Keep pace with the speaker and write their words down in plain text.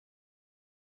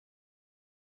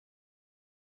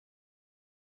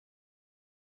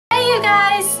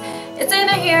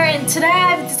Anna here, and today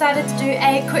I've decided to do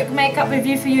a quick makeup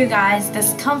review for you guys.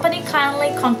 This company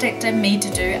kindly contacted me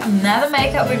to do another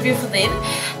makeup review for them.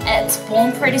 It's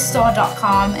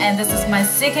bornprettystore.com, and this is my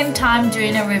second time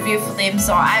doing a review for them,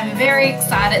 so I'm very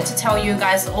excited to tell you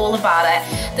guys all about it.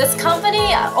 This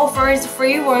company offers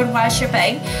free worldwide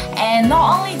shipping, and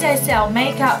not only they sell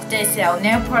makeup, they sell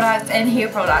nail products and hair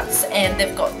products, and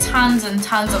they've got tons and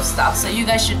tons of stuff, so you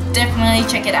guys should definitely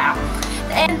check it out.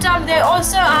 And they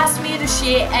also asked me to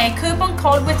share a coupon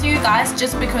code with you guys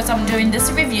just because I'm doing this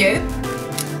review.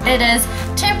 It is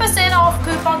 10% off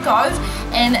coupon code,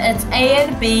 and it's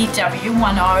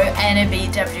AnnaBellStyle,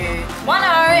 AnnaBellStyle,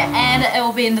 and it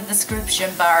will be in the description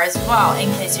bar as well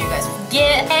in case you guys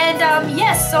forget. And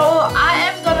yes, so I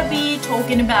am going to be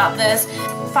talking about this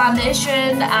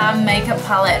foundation makeup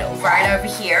palette right over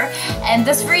here, and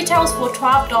this retails for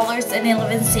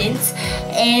 $12.11,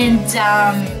 and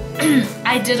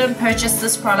I didn't purchase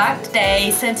this product.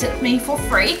 They sent it to me for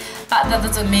free, but that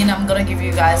doesn't mean I'm gonna give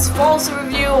you guys false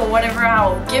review or whatever.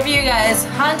 I'll give you guys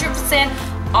 100%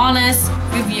 honest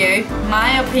review,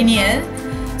 my opinion.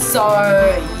 So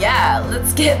yeah,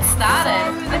 let's get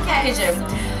started. The packaging,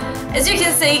 as you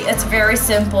can see, it's very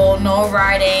simple. No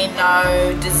writing,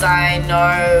 no design,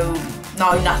 no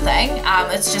nothing.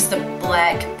 It's just a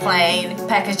black plain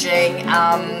packaging.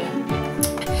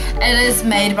 It is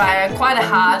made by quite a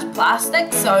hard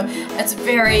plastic, so it's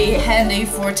very handy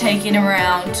for taking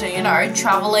around to, you know,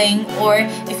 traveling, or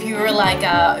if you're like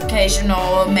a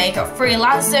occasional makeup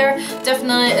freelancer,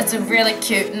 definitely it's a really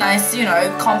cute, nice, you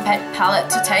know, compact palette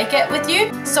to take it with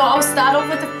you. So I'll start off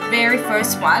with the very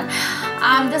first one.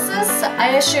 This is, I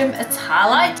assume it's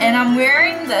highlight, and I'm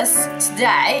wearing this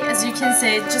today. As you can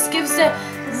see, it just gives a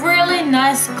really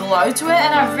nice glow to it,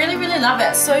 and I really love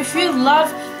it. So if you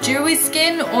love dewy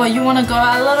skin, or you want to go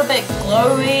a little bit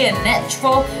glowy and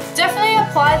natural, definitely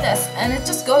apply this, and it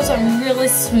just goes on really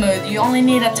smooth. You only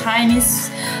need a tiny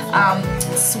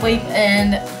sweep,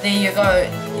 and there you go.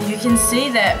 You can see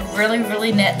that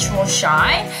really natural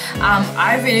shine.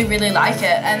 I really like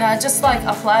it, and I just like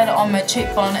applied it on my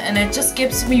cheekbone, and it just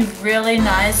gives me really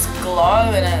nice glow,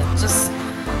 and it just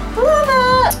love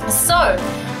it. So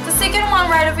the second one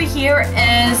right over here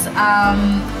is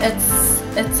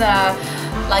it's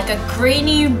like a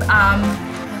greeny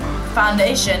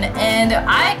foundation, and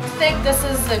I think this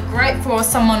is great for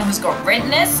someone who's got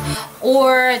redness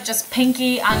or just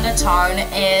pinky undertone,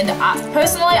 and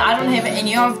personally I don't have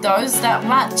any of those that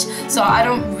much, so I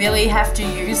don't really have to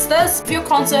use this. If you're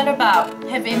concerned about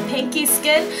having pinky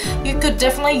skin, you could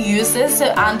definitely use this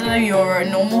under your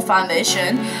normal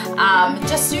foundation,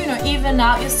 just, you know, even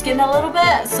out your skin a little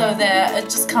bit so that it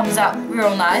just comes out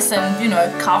real nice and, you know,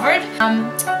 covered.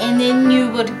 And then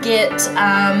you would get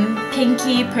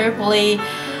pinky purpley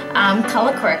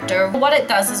color corrector. What it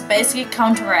does is basically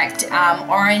counteract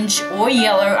orange or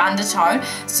yellow undertone.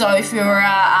 So if you're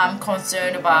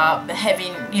concerned about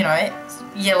having, you know,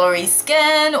 yellowy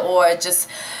skin, or just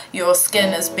your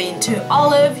skin is being too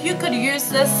olive, you could use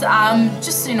this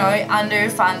just, you know, under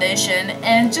foundation,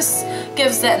 and just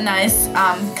gives that nice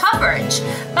coverage.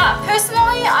 But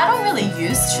personally, I don't really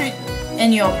use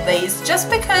any of these, just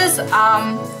because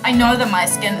I know that my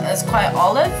skin is quite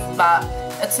olive, but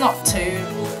it's not too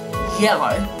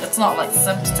yellow. It's not like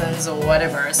Simpsons or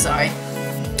whatever, so I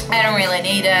don't really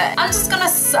need it. I'm just gonna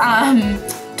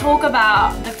talk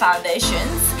about the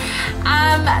foundations.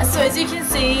 So as you can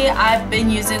see, I've been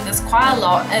using this quite a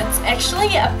lot. It's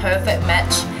actually a perfect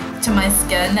match to my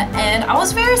skin, and I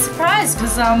was very surprised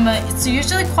because it's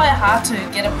usually quite hard to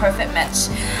get a perfect match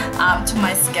to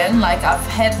my skin. Like, I've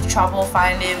had trouble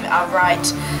finding a right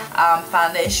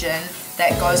foundation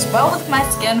that goes well with my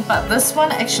skin, but this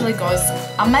one actually goes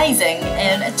amazing,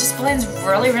 and it just blends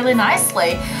really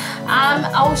nicely.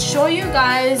 I'll show you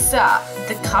guys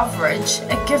the coverage.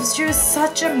 It gives you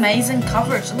such amazing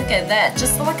coverage. Look at that,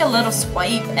 just like a little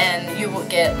sweep, and you will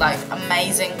get like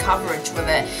amazing coverage with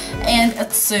it. And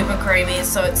it's super creamy,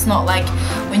 so it's not like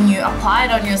when you apply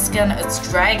it on your skin it's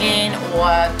dragging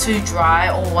or too dry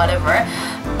or whatever.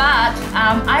 But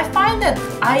I find that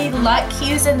I like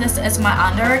using this as my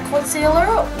under eye concealer,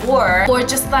 or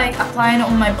just like applying it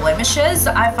on my blemishes.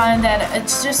 I find that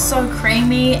it's just so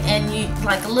creamy, and you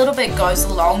like a little bit goes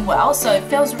along well, so it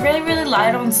feels really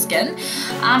light on skin.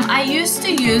 I used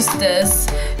to use this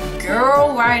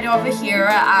girl right over here.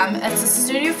 It's a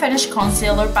Studio Finish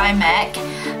Concealer by MAC.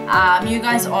 You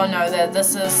guys all know that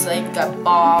this is like a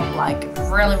bomb, like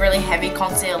really heavy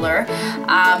concealer,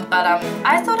 but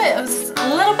I thought it was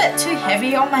a little bit too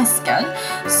heavy on my skin,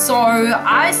 so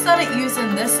I started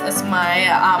using this as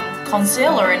my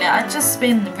concealer, and I've just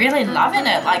been really loving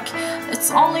it. Like,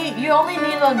 you only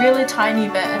need a really tiny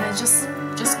bit, and it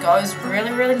just goes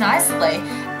really nicely.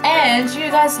 And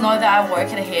you guys know that I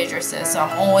work at a hairdresser, so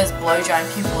I'm always blow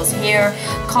drying people's hair.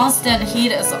 Constant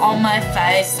heat is on my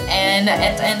face, and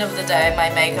at the end of the day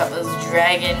my makeup is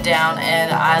dragging down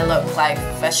and I look like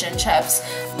fish and chips.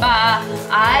 But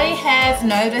I have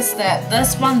noticed that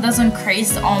this one doesn't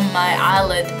crease on my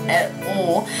eyelid at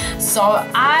all, so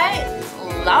I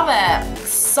love it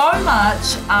so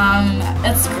much.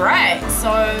 It's great.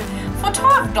 So for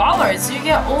 $12 you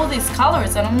get all these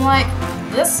colors, and I'm like,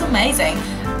 this is amazing.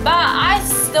 But I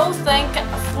still think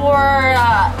for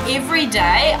every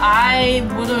day I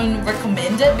wouldn't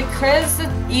recommend it, because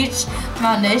each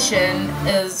foundation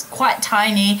is quite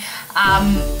tiny.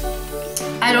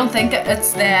 I don't think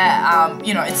it's that,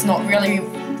 you know, it's not really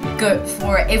good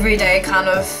for everyday kind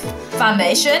of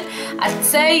foundation. I'd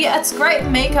say it's great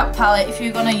makeup palette if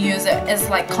you're gonna use it as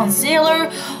like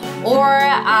concealer, or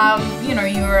you know,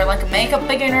 you're like a makeup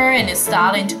beginner and you're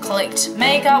starting to collect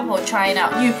makeup or trying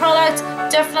out new products,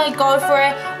 definitely go for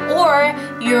it. Or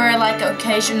you're like an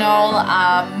occasional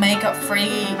makeup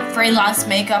freelance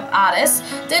makeup artist,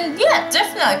 then yeah,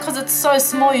 definitely, because it's so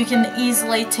small you can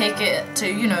easily take it to,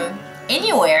 you know,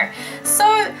 anywhere. So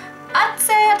I'd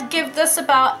say I'd give this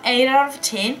about 8 out of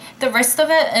 10. The rest of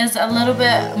it is a little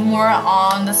bit more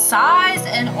on the size,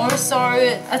 and also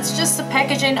it's just the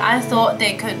packaging. I thought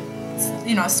they could,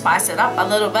 you know, spice it up a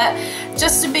little bit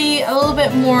just to be a little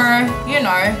bit more, you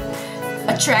know,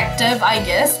 attractive, I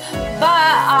guess.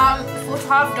 But for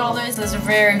 $12 is a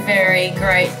very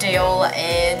great deal,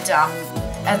 and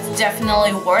it's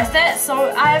definitely worth it.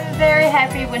 So I'm very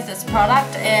happy with this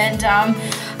product, and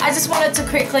I just wanted to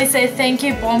quickly say thank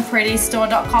you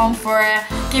BornPrettyStore.com for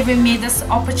giving me this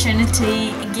opportunity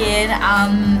again.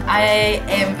 I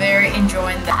am very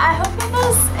enjoying that. I hope you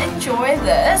guys enjoy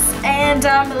this, and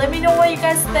let me know what you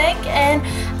guys think, and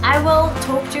I will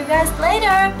talk to you guys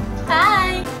later.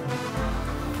 Bye!